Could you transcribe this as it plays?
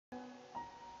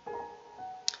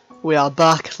We are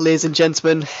back, ladies and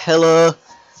gentlemen. Hello.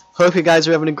 Hope you guys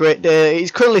are having a great day. It's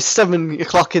currently 7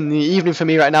 o'clock in the evening for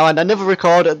me right now, and I never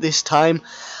record at this time.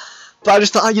 But I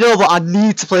just thought, you know what, I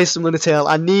need to play some UNDERTALE.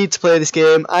 I need to play this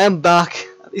game. I am back.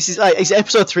 This is like, it's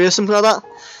episode 3 or something like that.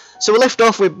 So we left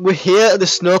off, we're here at the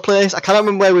snow place. I can't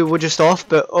remember where we were just off,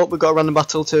 but oh, we've got a random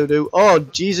battle to do. Oh,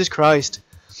 Jesus Christ.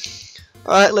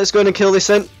 Alright, let's go in and kill this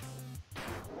then.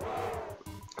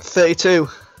 32.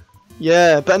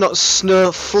 Yeah, better not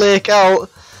snow flake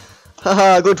out.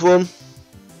 Haha, good one.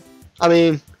 I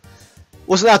mean,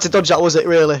 wasn't hard to dodge that, was it,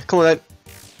 really? Come on then.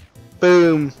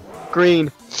 Boom.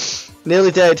 Green. Nearly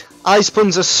dead. Ice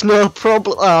puns a snow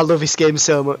problem. Oh, I love this game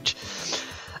so much.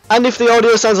 And if the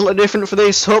audio sounds a little different for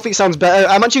this, hopefully it sounds better.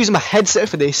 I'm actually using my headset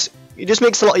for this. It just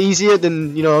makes it a lot easier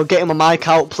than, you know, getting my mic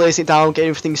out, placing it down, getting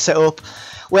everything set up.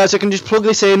 Whereas I can just plug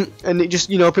this in and it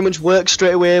just, you know, pretty much works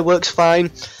straight away, works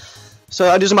fine.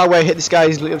 So it doesn't matter where I hit this guy,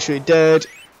 he's literally dead.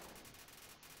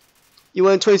 You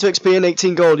earned 22 XP and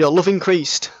 18 gold, your love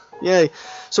increased. Yay.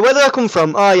 So where did I come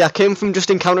from? Oh yeah, I came from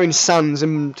just encountering Sans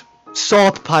and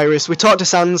saw Papyrus. We talked to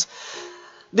Sans.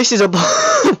 This is a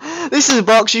this is a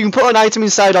box, you can put an item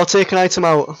inside or take an item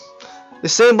out. The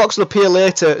same box will appear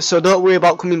later, so don't worry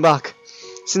about coming back.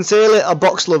 Sincerely, a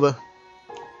box lover.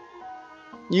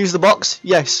 Use the box?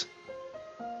 Yes.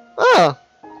 Ah.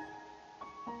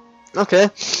 Okay.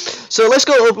 So let's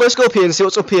go up here and see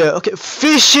what's up here. Okay,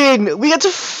 fishing! We get to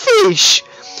fish!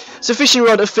 It's a fishing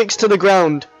rod affixed to the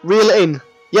ground. Reel it in.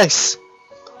 Yes.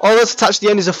 All that's attached to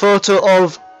the end is a photo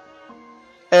of...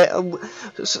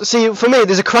 see, for me,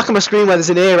 there's a crack on my screen where there's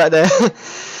an A right there.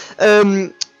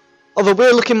 Of a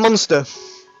weird looking monster.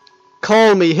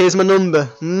 Call me, here's my number.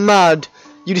 Mad.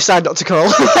 You decide not to call.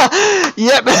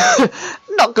 Yep.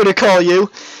 Not gonna call you.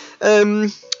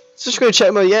 Just gonna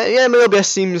check my my OBS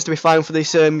seems to be fine for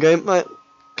this game. Right,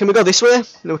 can we go this way?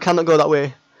 No, we cannot go that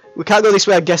way. We can't go this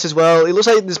way, I guess, as well. It looks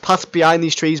like there's paths behind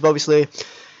these trees, but obviously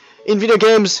in video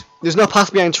games there's no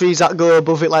path behind trees that go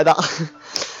above it like that.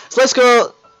 So let's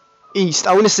go east.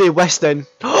 I want to say west then.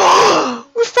 We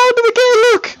found him again.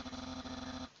 Look.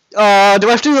 Oh, do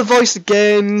I have to do the voice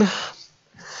again?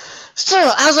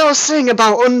 So as I was saying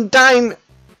about undying.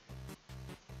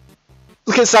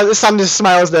 Look at Sam just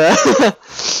smiles there.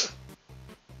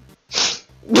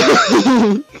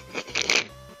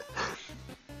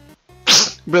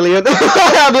 Brilliant.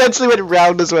 I actually went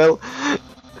round as well.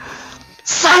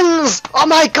 Sans! Oh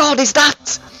my god, is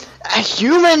that a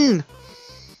human?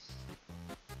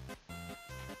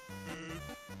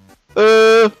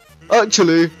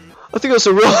 Actually, I think that's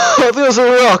a rock. I think that's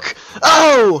a rock.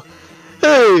 Oh!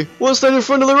 Hey, what's that in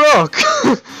front of the rock?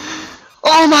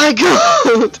 Oh my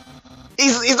god!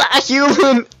 Is that a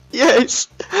human? Yes.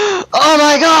 Oh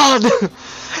my god!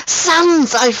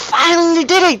 Sans, I finally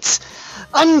did it!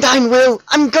 Undyne will.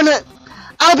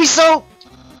 I'll be so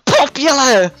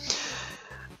popular!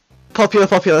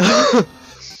 Popular.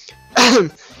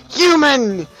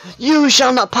 Human! You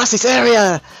shall not pass this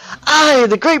area! I,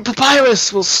 the great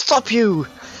Papyrus, will stop you!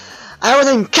 I will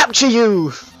then capture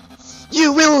you!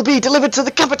 You will be delivered to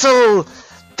the capital!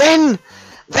 Then...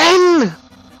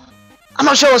 I'm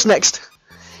not sure what's next.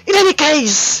 In any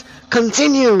case,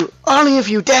 continue, only if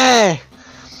you dare.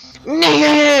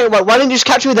 Well, why didn't you just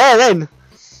capture me there then?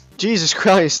 Jesus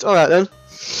Christ, alright then.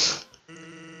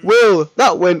 Well,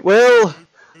 that went well.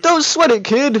 Don't sweat it,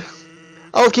 kid.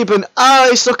 I'll keep an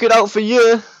eye socket out for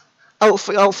you. Out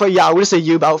for ya, I would say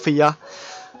you, but out for ya.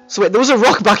 So wait, there was a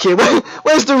rock back here.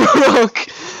 Where's the rock?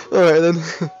 Alright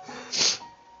then.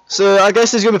 So I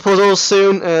guess there's going to be puzzles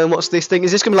soon. What's this thing?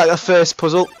 Is this going to be like a first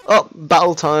puzzle? Oh,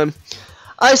 battle time.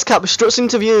 Ice cap struts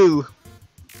into view.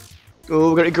 Oh,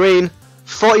 we got it green.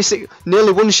 46,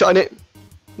 nearly one shot in it.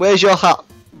 Where's your hat?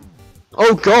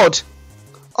 Oh god.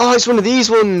 Oh, it's one of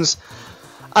these ones.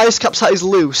 Ice cap's hat is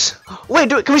loose. Wait,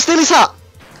 can we steal his hat?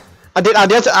 I could have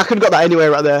got that anyway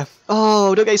right there.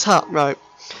 Oh, don't get his hat. Right.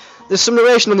 There's some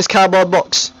narration on this cardboard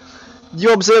box.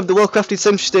 You observed the well-crafted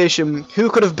sentry station. Who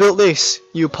could have built this?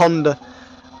 You ponder.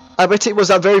 I bet it was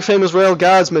that very famous royal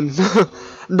guardsman.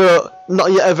 No,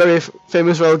 not yet a very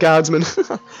famous royal guardsman.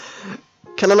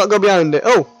 Can I not go behind it?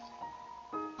 Oh!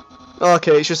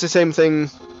 Okay, it's just the same thing.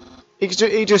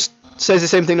 It just says the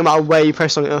same thing no matter where you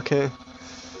press on it. Okay.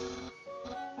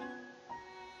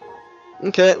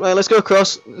 Okay, right, let's go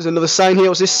across. There's another sign here.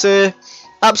 What's this say?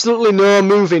 Absolutely no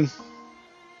moving.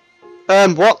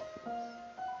 What?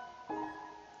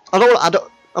 I'm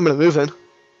gonna move then.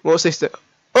 What's this?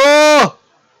 Oh!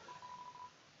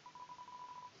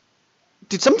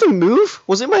 Did something move?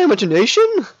 Was it my imagination?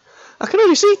 I can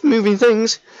only see moving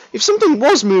things. If something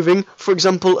was moving, for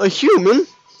example, a human,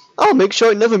 I'll make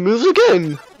sure it never moves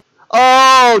again.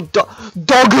 Oh,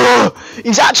 Doggo!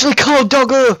 He's actually called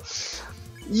Doggo!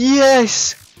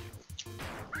 Yes!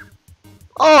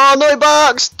 Oh, no, it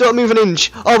barks! Don't move an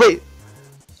inch. Oh, wait.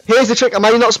 Here's the trick. Am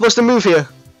I not supposed to move here?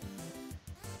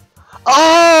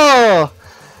 Oh!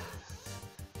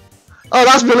 Oh,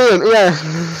 that's brilliant, yeah.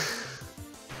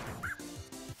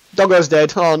 Doggo's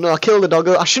dead. Oh, no, I killed the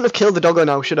Doggo. I shouldn't have killed the Doggo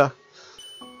now, should I?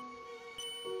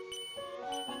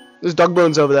 There's dog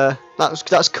bones over there.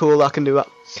 That's cool, I can do that.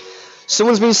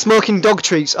 Someone's been smoking dog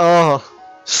treats. Oh,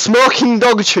 smoking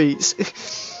dog treats.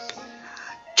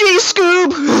 Gee,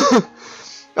 Scoob!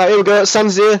 Right, here we go,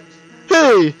 Sans here.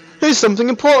 Hey, here's something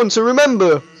important to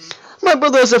remember. My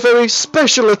brother has a very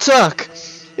special attack.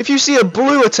 If you see a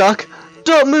blue attack,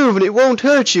 don't move and it won't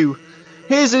hurt you.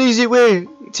 Here's an easy way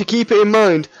to keep it in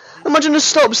mind. Imagine a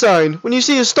stop sign. When you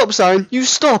see a stop sign, you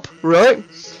stop, right?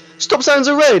 Stop signs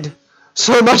are red.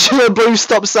 So imagine a blue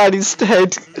stop sign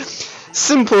instead.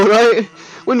 Simple, right?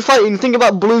 When fighting, think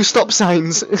about blue stop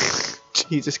signs.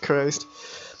 Jesus Christ.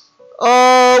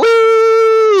 Oh,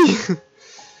 whee!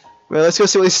 Well, let's go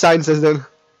see what this sign says then.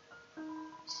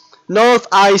 North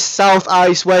ice, south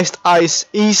ice, west ice,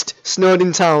 east snowed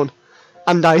in town.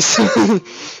 And ice.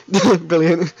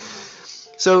 Brilliant.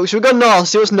 So, should we go north?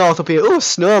 See what's north up here. Oh,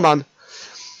 snowman.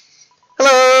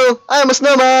 Hello, I am a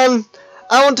snowman.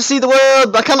 I want to see the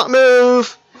world, but I cannot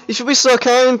move. You should be so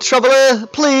kind, traveller.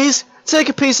 Please, take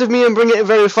a piece of me and bring it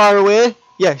very far away.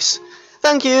 Yes.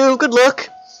 Thank you, good luck.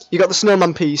 You got the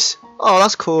snowman piece. Oh,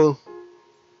 that's cool.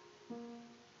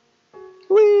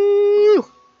 Whee!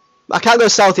 I can't go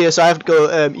south here, so I have to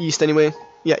go east anyway.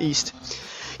 Yeah, east.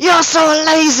 You're so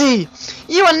lazy!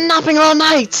 You were napping all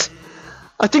night!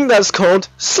 I think that's called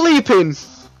sleeping.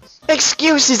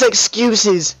 Excuses,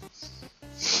 excuses.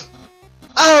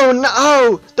 Oh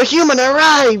no! The human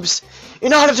arrives!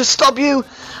 In order to stop you,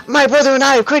 my brother and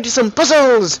I have created some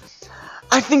puzzles.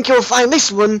 I think you'll find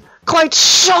this one quite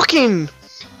shocking.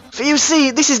 For you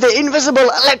see, this is the invisible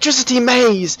electricity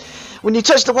maze. When you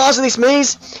touch the walls of this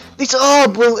maze, this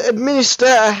orb will administer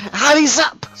a high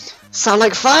zap. Sound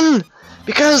like fun?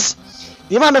 Because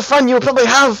the amount of fun you'll probably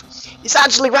have is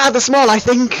actually rather small, I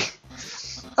think.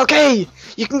 Okay,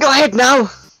 you can go ahead now.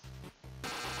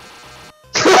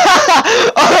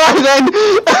 Alright then.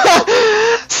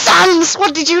 Sans,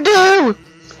 what did you do?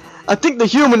 I think the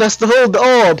human has to hold the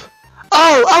orb.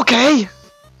 Oh, okay.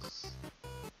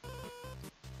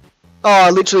 Oh,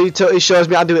 literally totally shows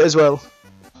me how to do it as well.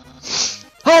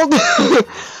 Hold,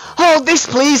 hold this,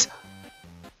 please.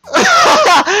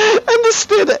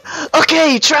 Understood.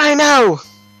 Okay, try now.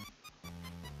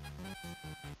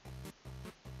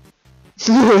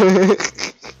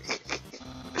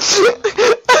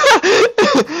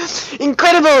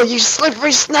 Incredible, you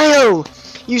slippery snail.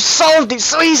 You solved it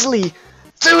so easily.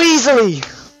 Too easily.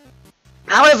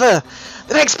 However,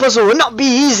 the next puzzle will not be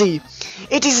easy.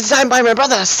 It is designed by my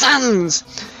brother, Sans.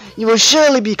 You will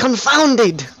surely be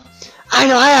confounded. I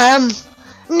know I am.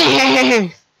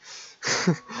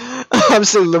 I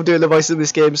absolutely love doing the voice in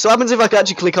this game. So what happens if I can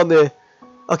actually click on the...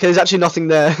 Okay, there's actually nothing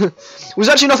there. Was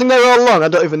actually nothing there all along? I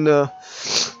don't even know.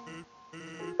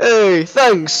 Hey,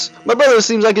 thanks. My brother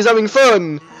seems like he's having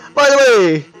fun. By the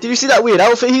way, did you see that weird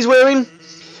outfit he's wearing?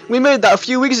 We made that a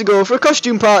few weeks ago for a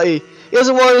costume party. He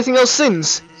hasn't worn anything else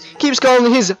since. Keeps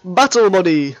calling his battle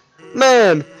body.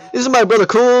 Man, isn't my brother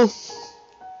cool?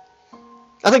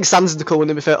 I think Sans is the cool one,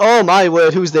 to be fair. Oh my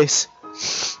word, who's this?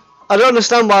 I don't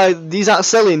understand why these aren't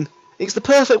selling. It's the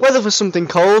perfect weather for something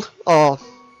cold. Oh.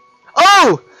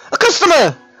 Oh! A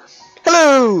customer!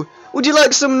 Hello! Would you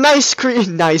like some nice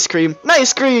cream? Nice cream.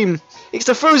 Nice cream! It's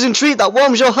the frozen treat that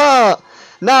warms your heart.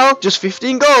 Now, just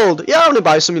 15 gold. Yeah, I'm gonna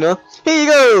buy some, you know. Here you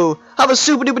go. Have a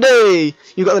super duper day.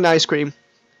 You got the nice cream.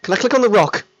 Can I click on the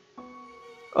rock?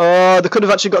 Oh, they could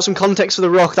have actually got some context for the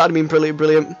rock. That'd have been pretty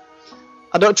brilliant.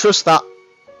 I don't trust that.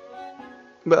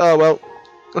 But oh well.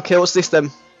 Okay, what's this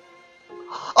then?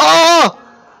 Oh!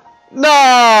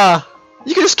 Nah!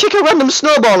 You can just kick a random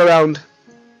snowball around.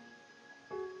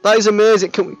 That is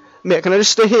amazing. Mate, can I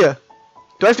just stay here?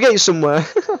 Do I have to get you somewhere?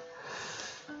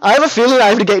 I have a feeling I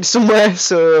have to get you somewhere,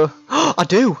 so... I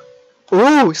do!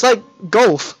 Ooh, it's like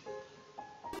golf.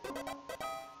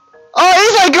 Oh, it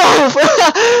is like golf!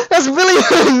 That's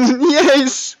brilliant!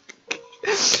 Yes!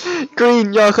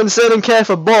 Green, your concern and care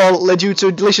for ball led you to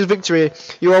a delicious victory.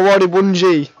 You are awarded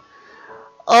 1G.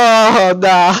 Oh,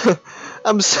 nah.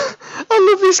 I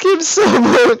love this game so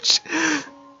much.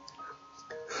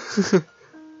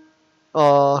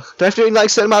 Oh, do I have to do like a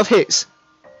certain amount of hits?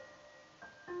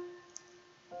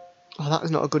 Oh, that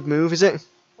is not a good move, is it?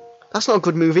 That's not a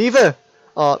good move either.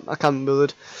 Oh, I can't be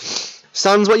bothered.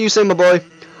 Sans, what you say, my boy?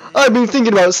 I've been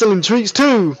thinking about selling treats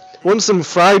too. Want some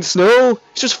fried snow?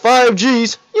 It's just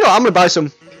 5Gs. You know, I'm gonna buy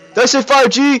some. Did I say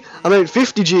 5G? I meant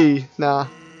 50G. Nah.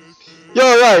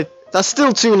 You're right. That's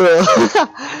still too little.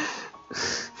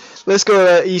 Let's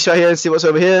go east right here and see what's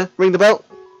over here. Ring the bell.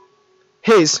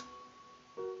 His.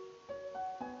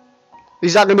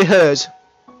 Is that gonna be hers?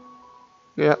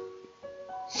 Yeah.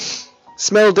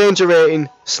 Smell danger rating.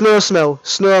 Snow smell.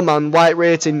 Snowman. White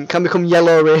rating. Can become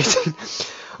yellow rating.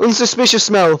 Unsuspicious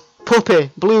smell.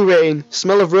 Puppy. Blue rating.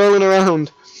 Smell of rolling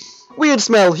around. Weird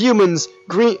smell. Humans.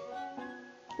 Green.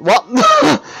 What?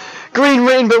 Green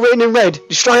rating but written in red.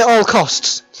 Destroy at all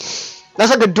costs.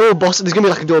 That's like a dual boss. There's gonna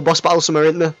be like a dual boss battle somewhere,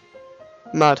 isn't there?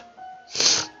 Mad.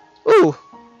 Ooh.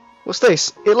 What's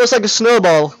this? It looks like a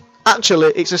snowball.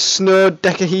 Actually, it's a snow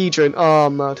decahedron. Oh,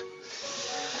 mad.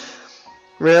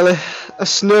 Really? A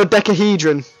snow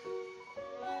decahedron.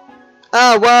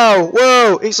 Ah, wow.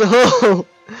 Whoa. It's a hole.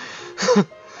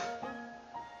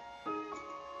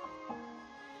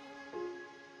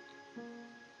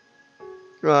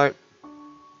 Right.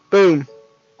 Boom.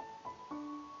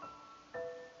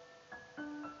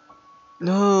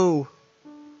 No.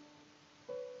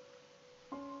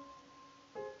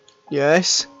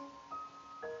 Yes.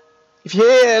 If you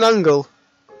hit an angle.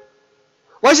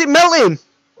 Why is it melting?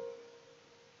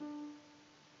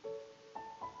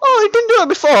 Oh, it didn't do that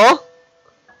before.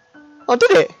 Oh,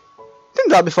 did it? Didn't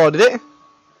do that before, did it?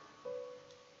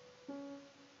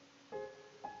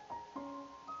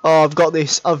 Oh, I've got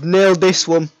this. I've nailed this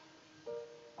one.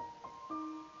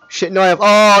 Shit, no I haven't.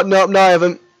 Oh, no, no I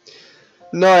haven't.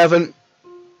 No I haven't.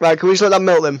 Right, can we just let that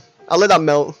melt then? I'll let that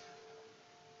melt.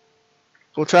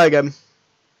 We'll try again.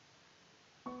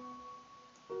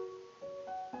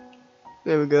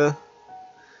 There we go.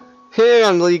 Here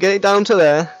angle, you get it down to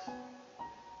there.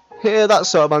 Here that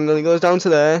sort of angle, it goes down to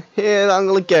there. Here that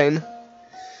angle again.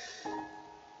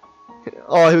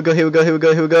 Oh, here we go, here we go, here we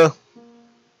go, here we go.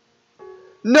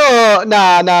 No,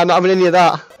 nah, not having any of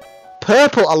that.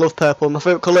 Purple, I love purple, my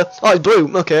favourite colour. Oh, it's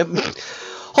blue, okay.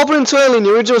 Hopping and twirling,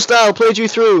 the original style played you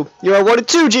through. You are awarded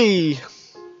 2G.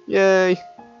 Yay.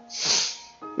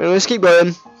 Anyway, let's keep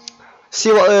going.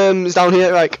 See what is down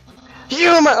here, like.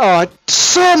 Human! Oh,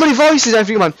 so many voices,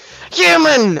 everyone.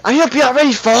 Human! I hope you are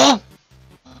ready for...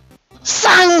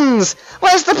 Sans!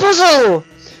 Where's the puzzle?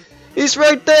 It's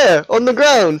right there, on the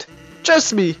ground.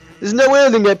 Trust me, there's no way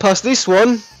they can get past this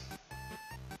one.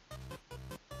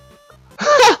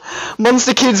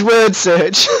 Monster Kids word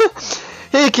search.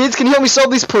 Hey kids, can you help me solve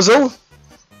this puzzle?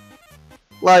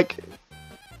 Like,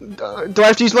 do I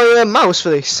have to use my mouse for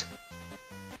this?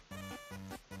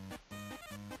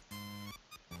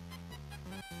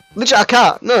 Literally, I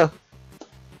can't. No.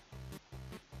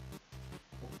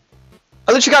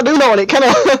 I literally can't do that on it, can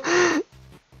I?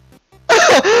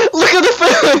 Look at the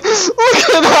face! Look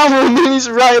at that one! He's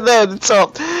right there at the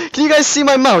top. Can you guys see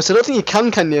my mouse? I don't think you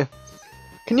can you?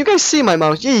 Can you guys see my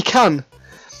mouse? Yeah, you can.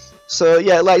 So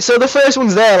yeah, like, so the first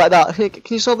one's there like that. Hey,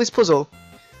 can you solve this puzzle?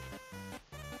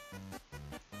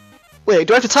 Wait,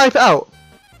 do I have to type it out?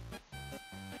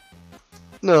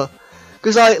 No,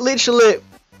 because I literally.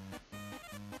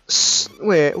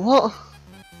 Wait, what?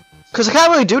 Because I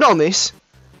can't really do that on this.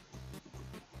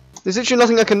 There's literally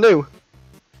nothing I can do.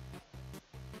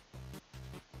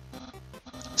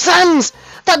 Sans!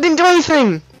 That didn't do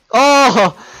anything!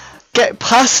 Oh! Get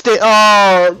past it!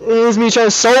 Oh! Here's me trying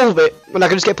to solve it when I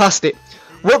can just get past it.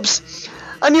 Whoops!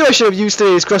 I knew I should have used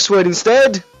today's crossword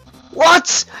instead.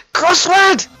 What?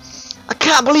 Crossword? I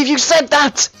can't believe you said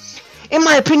that! In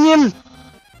my opinion,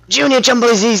 Junior Jumble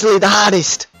is easily the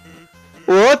hardest.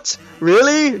 What?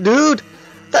 Really? Dude?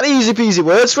 That easy peasy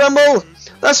word scramble?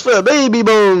 That's for baby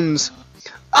bones.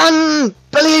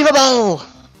 Unbelievable!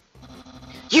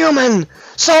 Human!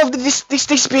 Solve this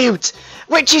dispute!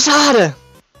 Which is harder?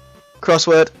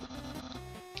 Crossword.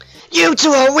 You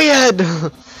two are weird!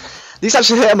 These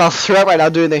actually hurt my throat right now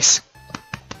doing this.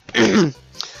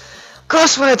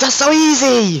 Crosswords are so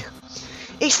easy!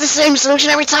 It's the same solution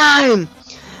every time!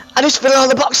 I just fill all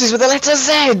the boxes with the letter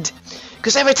Z!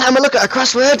 Because every time I look at a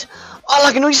crossword, all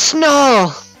I can do is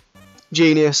snore!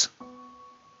 Genius.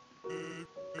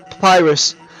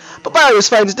 Papyrus. Papyrus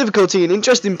finds difficulty in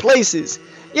interesting places.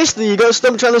 Yesterday you got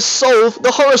stumped trying to solve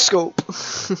the horoscope.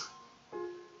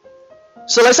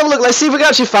 So let's have a look, let's see if we can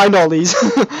actually find all these.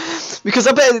 Because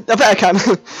I bet I can.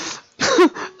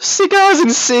 Cigars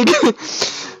and Sig.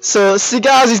 So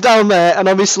Cigars is down there, and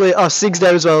obviously, oh, Sig's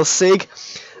there as well, Sig.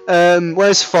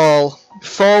 Where's Fall?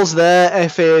 Fall's there,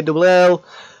 F-A-L-L.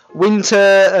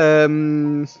 Winter,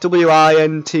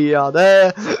 W-I-N-T-R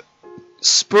there.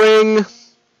 Spring,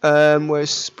 where's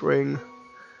Spring?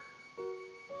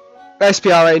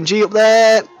 S-P-R-I-N-G up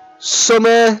there.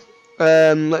 Summer,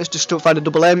 Let's just find a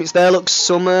double M. It's there. Look,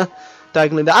 summer.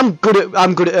 Diagonally there. I'm good at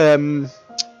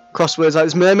crosswords. Like,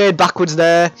 there's mermaid backwards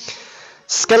there.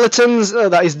 Skeletons. Oh,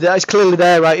 that is clearly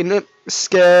there, right? Isn't it?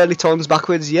 Skeletons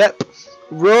backwards. Yep.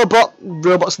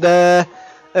 Robots there.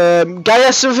 Gaia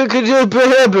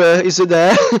is it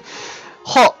there?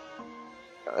 Hot.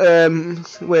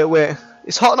 Wait.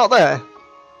 Is hot not there?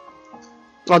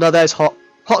 Oh no, there's hot.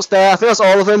 Hot's there. I think that's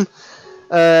all of them.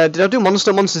 Did I do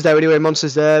monster? Monsters there anyway.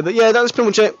 Monsters there. But yeah, that's pretty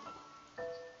much it.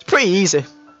 It's pretty easy.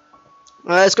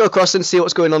 Let's go across and see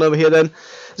what's going on over here then.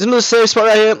 There's another save spot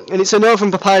right here, and it's a note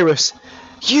from Papyrus.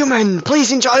 Human,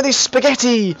 please enjoy this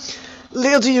spaghetti.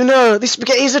 Little do you know, this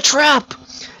spaghetti is a trap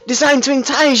designed to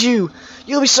entice you.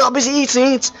 You'll be so busy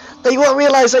eating it that you won't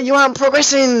realise that you aren't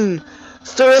progressing.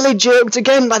 Thoroughly joked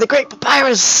again by the great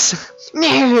Papyrus.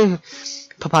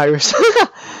 Papyrus.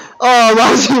 Oh,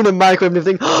 I was doing a microwave and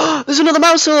everything. There's another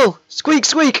mouse hole. Squeak,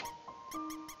 squeak.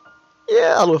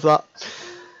 Yeah, I love that.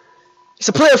 It's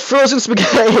a plate of frozen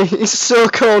spaghetti. It's so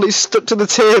cold, it's stuck to the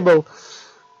table.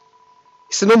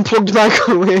 It's an unplugged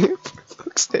microwave. For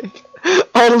fuck's sake.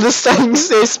 All of the signs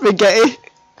say spaghetti.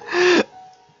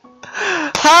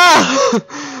 Ha!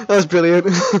 That was brilliant.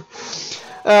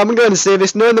 I'm going to say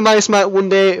this. Knowing the mice might one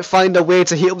day find a way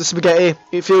to heat up the spaghetti,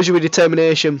 it fills you with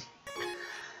determination.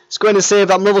 Let's go ahead and save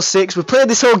that. I'm level 6. We've played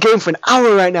this whole game for an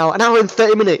hour right now. An hour and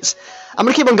 30 minutes. I'm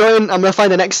going to keep on going. I'm going to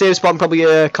find the next save spot and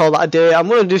probably call that a day. I'm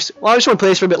going to do... Well, I just want to play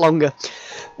this for a bit longer.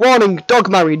 Warning, dog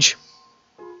marriage.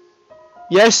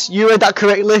 Yes, you read that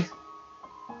correctly.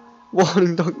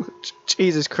 Warning, dog marriage.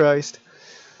 Jesus Christ.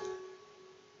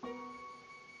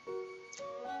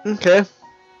 Okay.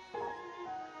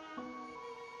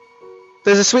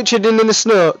 There's a switch hidden in the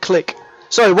snow. Click.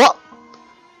 Sorry, what?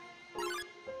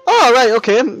 Oh, right,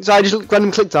 okay. So I just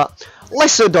randomly clicked that.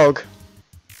 Lesser dog.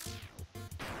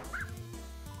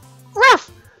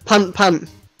 Ruff! Pant.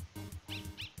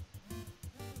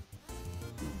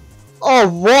 Oh,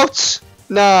 what?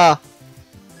 Nah.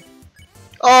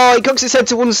 Oh, it cocks its head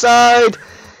to one side.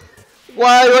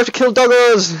 Why do I have to kill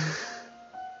doggos?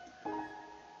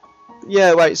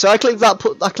 Yeah, right. So I clicked that.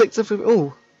 I clicked the.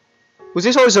 Oh, was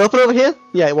this always open over here?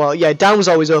 Yeah, well, yeah. Down was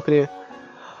always open here.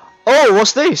 Oh,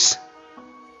 what's this?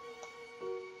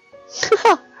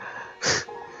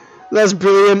 That's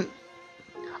brilliant.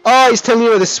 Oh, he's telling you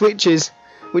where the switch is,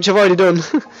 which I've already done.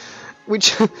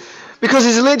 Which, because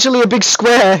it's literally a big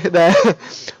square there.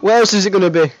 Where else is it going to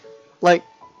be? Like,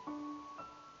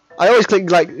 I always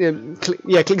click like,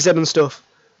 click Z and stuff.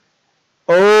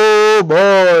 Oh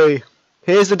boy,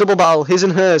 here's the double battle, his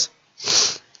and hers.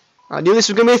 I knew this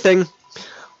was going to be a thing.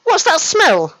 What's that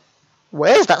smell?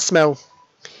 Where's that smell?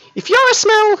 If you're a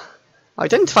smell,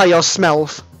 identify your smell.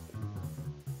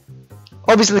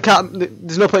 Obviously the cat,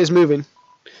 there's no point in moving.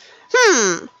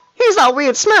 Here's that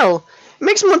weird smell. It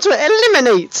makes me want to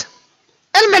eliminate.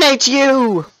 Eliminate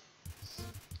you!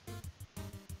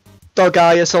 Dog,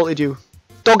 I assaulted you.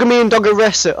 Dogger me and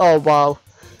Doggeressa. Oh, wow.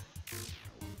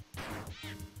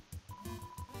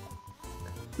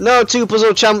 No, 2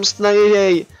 puzzle champs,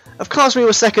 98. Of course we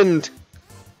were second.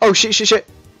 Oh, shit.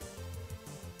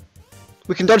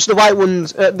 We can dodge the white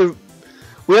ones.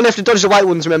 We only have to dodge the white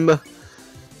ones, remember.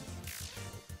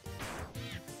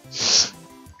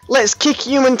 Let's kick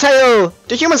human tail.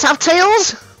 Do humans have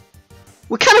tails?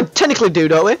 We kind of technically do,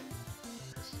 don't we?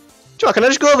 Joe, can I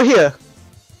just go over here?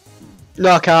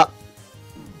 No, I can't.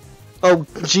 Oh,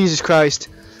 Jesus Christ.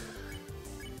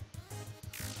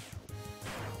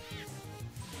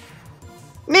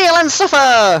 Kneel and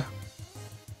suffer!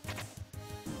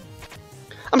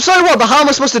 I'm sorry, what? But how am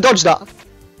I supposed to dodge that?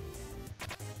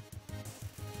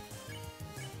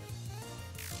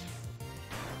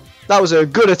 That was a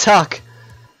good attack.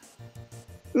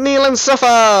 Kneel and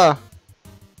suffer!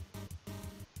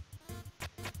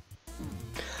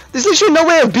 There's literally no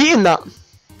way of beating that.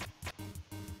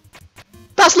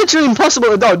 That's literally impossible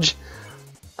to dodge.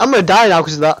 I'm gonna die now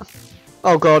because of that.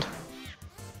 Oh god.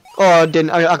 Oh, I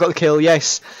didn't. I got the kill,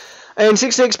 yes. And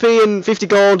 60 XP and 50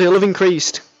 gold, he'll have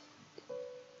increased.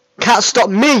 Can't stop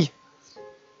me!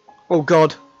 Oh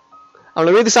god. I'm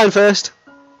gonna read the sign first.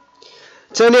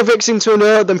 Turn the X into an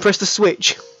O, then press the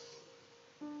switch.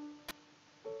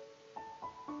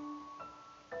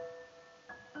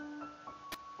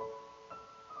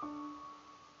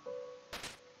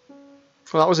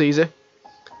 Well, that was easy.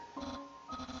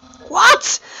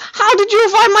 What? How did you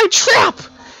find my trap?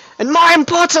 And more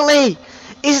importantly,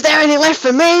 is there any left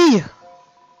for me?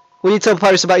 We need to tell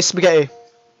Papyrus about his spaghetti.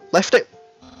 Left it?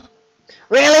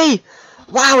 Really?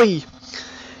 Wowie!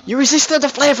 You resisted the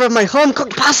flavour of my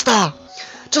home-cooked pasta,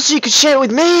 just so you could share it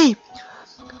with me.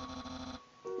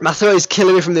 My throat is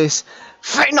killing me from this.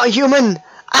 Fret not, human!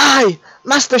 I,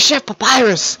 Master Chef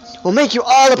Papyrus, will make you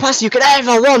all the pasta you could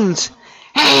ever want!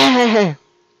 I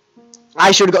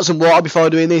should have got some water before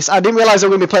doing this. I didn't realise I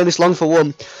was going to be playing this long for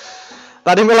one.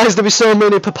 But I didn't realise there'd be so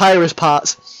many Papyrus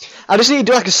parts. I just need to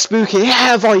do like a spooky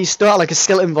voice, not like a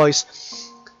skeleton voice.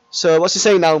 So, what's he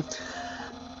saying now?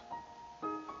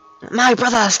 My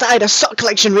brother started a sock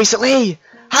collection recently!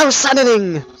 How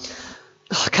saddening!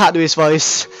 Oh, I can't do his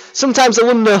voice. Sometimes I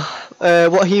wonder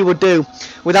what he would do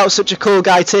without such a cool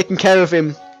guy taking care of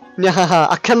him.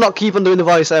 I cannot keep on doing the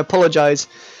voice, I apologise.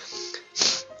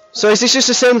 So is this just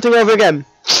the same thing over again?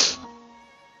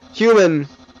 Human.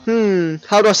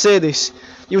 How do I say this?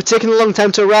 You were taking a long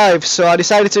time to arrive, so I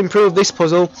decided to improve this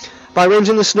puzzle by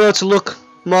arranging the snow to look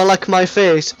more like my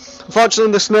face.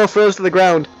 Unfortunately, the snow froze to the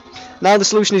ground. Now the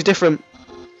solution is different.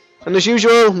 And as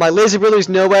usual, my lazy brother is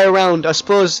nowhere around. I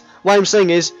suppose what I'm saying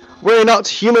is, worry not,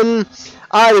 human.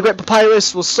 I, the great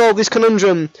Papyrus, will solve this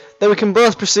conundrum. Then we can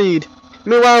both proceed.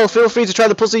 Meanwhile, feel free to try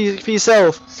the puzzle for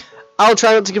yourself. I'll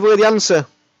try not to give away the answer.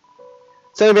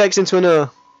 Turn the X into an O.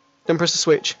 Then press the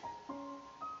switch.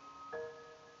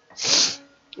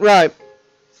 Right.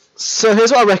 So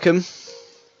here's what I reckon.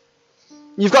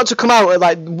 You've got to come out at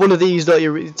like one of these, don't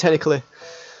you, technically?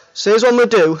 So here's what I'm going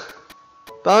to do.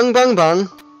 Bang, bang, bang.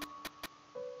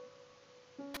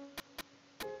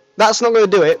 That's not going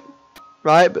to do it.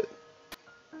 Right, but...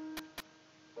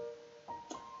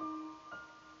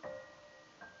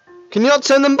 Can you not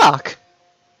turn them back?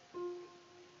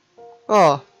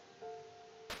 Oh.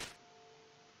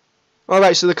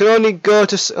 Alright, so they can only go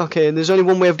to... Okay, there's only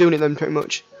one way of doing it then, pretty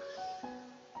much.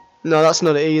 No, that's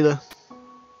not it either.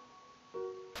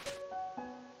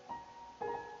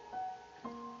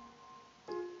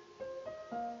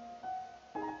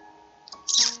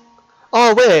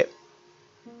 Oh, wait.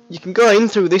 You can go in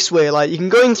through this way, like, you can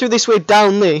go in through this way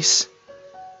down this.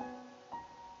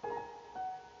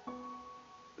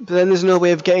 But then there's no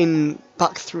way of getting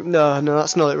back through... No,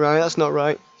 that's not it, right? That's not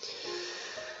right.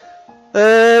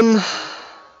 I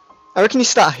reckon you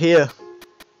start here.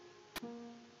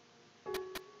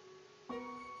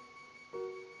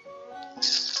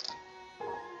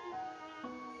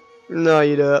 No,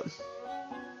 you don't.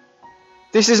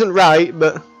 This isn't right,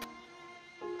 but...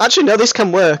 Actually, no, this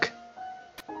can work.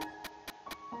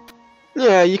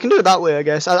 Yeah, you can do it that way, I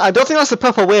guess. I don't think that's the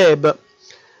proper way, but...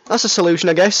 That's a solution,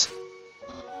 I guess.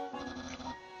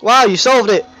 Wow, you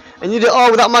solved it! And you did it all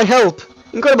without my help!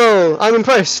 Incredible! I'm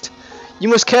impressed! You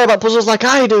must care about puzzles like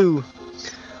I do!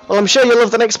 Well, I'm sure you'll love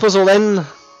the next puzzle then.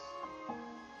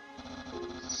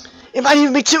 It might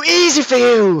even be too easy for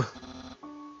you!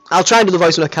 I'll try and do the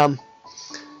voice when I can.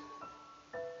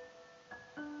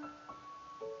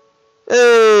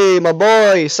 Hey, my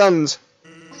boy, Sans.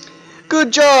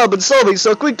 Good job and solving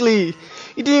so quickly.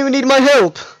 You didn't even need my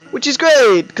help, which is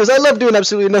great, because I love doing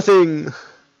absolutely nothing.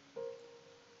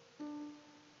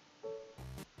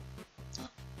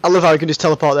 I love how you can just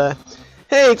teleport there.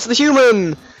 Hey, it's the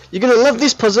human! You're gonna love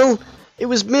this puzzle. It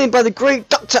was made by the great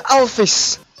Dr.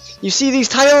 Alphys. You see these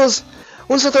tiles?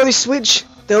 Once I throw this switch,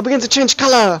 they'll begin to change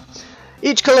colour.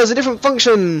 Each colour has a different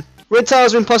function. Red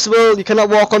tiles are impossible, you cannot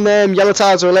walk on them. Yellow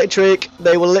tiles are electric,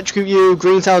 they will electrocute you.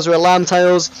 Green tiles are alarm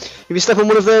tiles. If you step on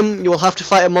one of them, you will have to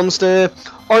fight a monster.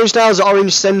 Orange tiles are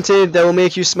orange scented, they will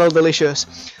make you smell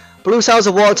delicious. Blue tiles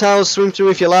are water tiles, swim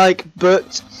through if you like,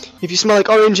 but if you smell like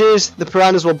oranges, the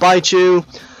piranhas will bite you.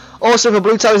 Also, if a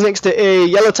blue tile is next to a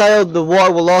yellow tile, the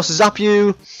water will also zap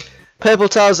you. Purple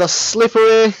tiles are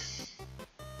slippery.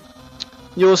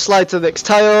 You will slide to the next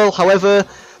tile. However,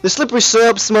 the slippery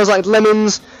soap smells like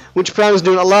lemons, which piranhas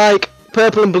do not like.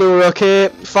 Purple and blue are okay.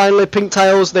 Finally, pink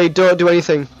tiles, they don't do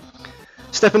anything.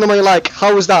 Step in them when you like.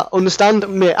 How was that? Understand?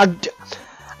 Mate, I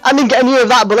didn't get any of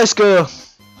that, but let's go.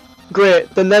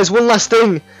 Great. Then there's one last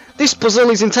thing. This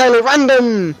puzzle is entirely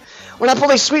random. When I pull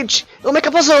this switch, it'll make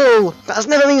a puzzle that has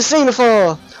never been seen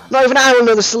before. Not even I will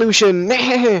know the solution.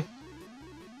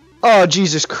 Oh,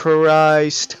 Jesus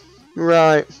Christ.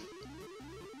 Right.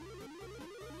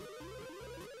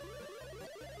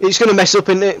 It's gonna mess up,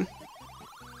 isn't it?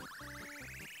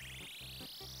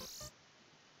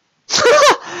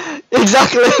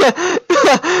 Exactly.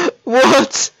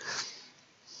 What?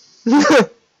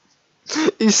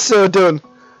 He's so done.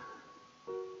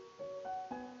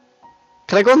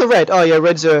 Can I go on the red? Oh yeah,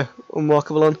 reds are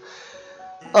unwalkable on.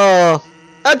 Oh,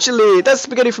 actually, that's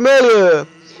spaghetti from earlier.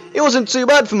 It wasn't too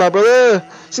bad for my brother.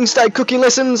 Since started cooking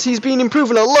lessons, he's been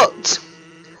improving a lot.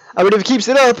 I bet if he keeps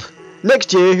it up,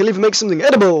 next year he'll even make something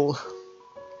edible.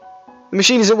 The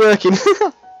machine isn't working.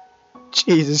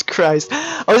 Jesus Christ.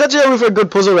 I was actually hoping for a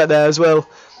good puzzle right there as well.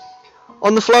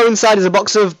 On the floor inside is a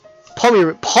box of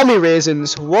Pommy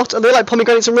raisins. What? Are they like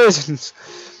pomegranates and raisins?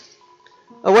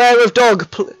 Aware of dog.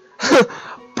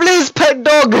 Please pet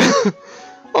dog.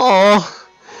 Oh.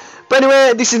 But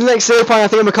anyway, this is the next save point. I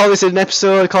think I'm gonna call this an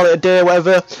episode, call it a day,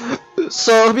 whatever.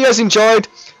 So I hope you guys enjoyed.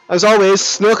 As always,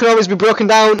 snow can always be broken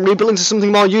down and rebuilt into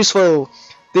something more useful.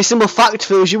 This simple fact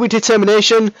fills you with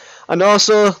determination, and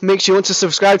also makes you want to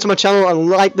subscribe to my channel and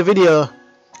like the video.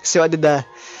 See what I did there?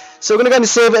 So we're going to go and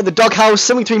save it at the doghouse,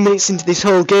 73 minutes into this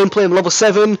whole gameplay. I'm level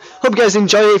 7. Hope you guys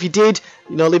enjoy it. If you did,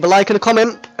 you know, leave a like and a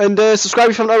comment, and subscribe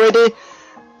if you haven't already.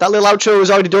 That little outro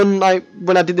was already done, like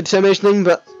when I did the determination thing,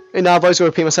 but in our voice I'll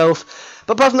repeat myself.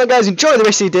 But apart from that, guys, enjoy the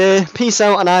rest of your day. Peace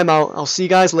out, and I'm out. I'll see you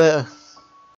guys later.